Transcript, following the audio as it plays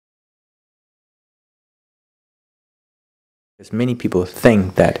Because many people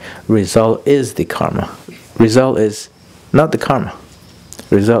think that result is the karma. Result is not the karma.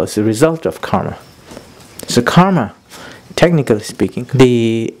 Result is the result of karma. So karma, technically speaking,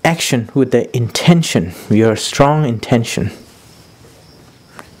 the action with the intention, your strong intention,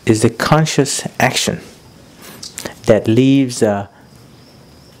 is the conscious action that leaves a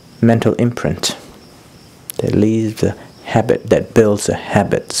mental imprint, that leaves a habit, that builds a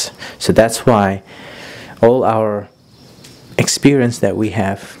habits. So that's why all our experience that we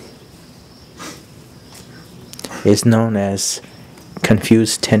have is known as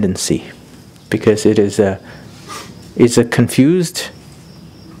confused tendency, because it's a confused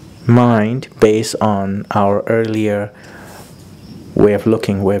mind based on our earlier way of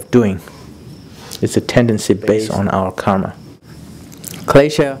looking, way of doing. It's a tendency based on our karma.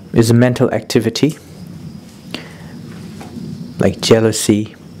 Klesha is a mental activity like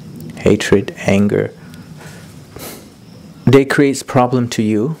jealousy, hatred, anger. They create problem to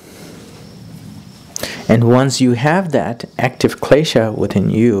you, and once you have that active klesha within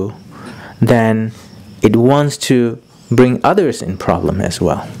you, then it wants to bring others in problem as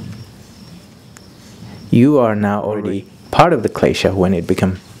well. You are now already part of the klesha when it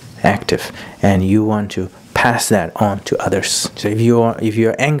becomes active, and you want to pass that on to others. So if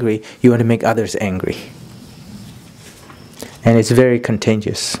you're angry, you want to make others angry, and it's very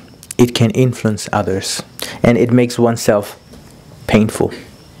contagious. It can influence others, and it makes oneself painful.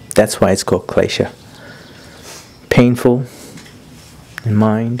 That's why it's called klesha. Painful in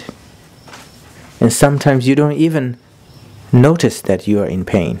mind, and sometimes you don't even notice that you are in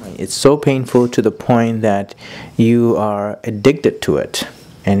pain. It's so painful to the point that you are addicted to it,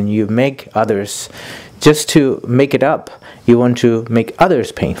 and you make others, just to make it up, you want to make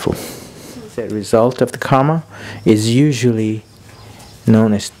others painful. The result of the karma is usually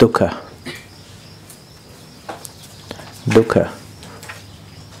known as Dukha. Dukha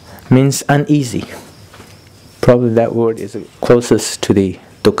means uneasy. Probably that word is closest to the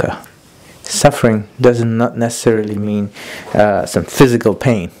Dukha. Suffering does not necessarily mean some physical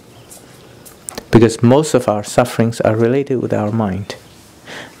pain, because most of our sufferings are related with our mind.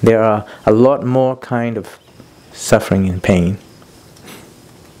 There are a lot more kind of suffering and pain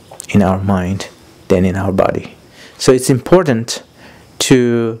in our mind than in our body. So it's important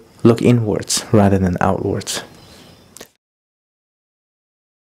to look inwards rather than outwards.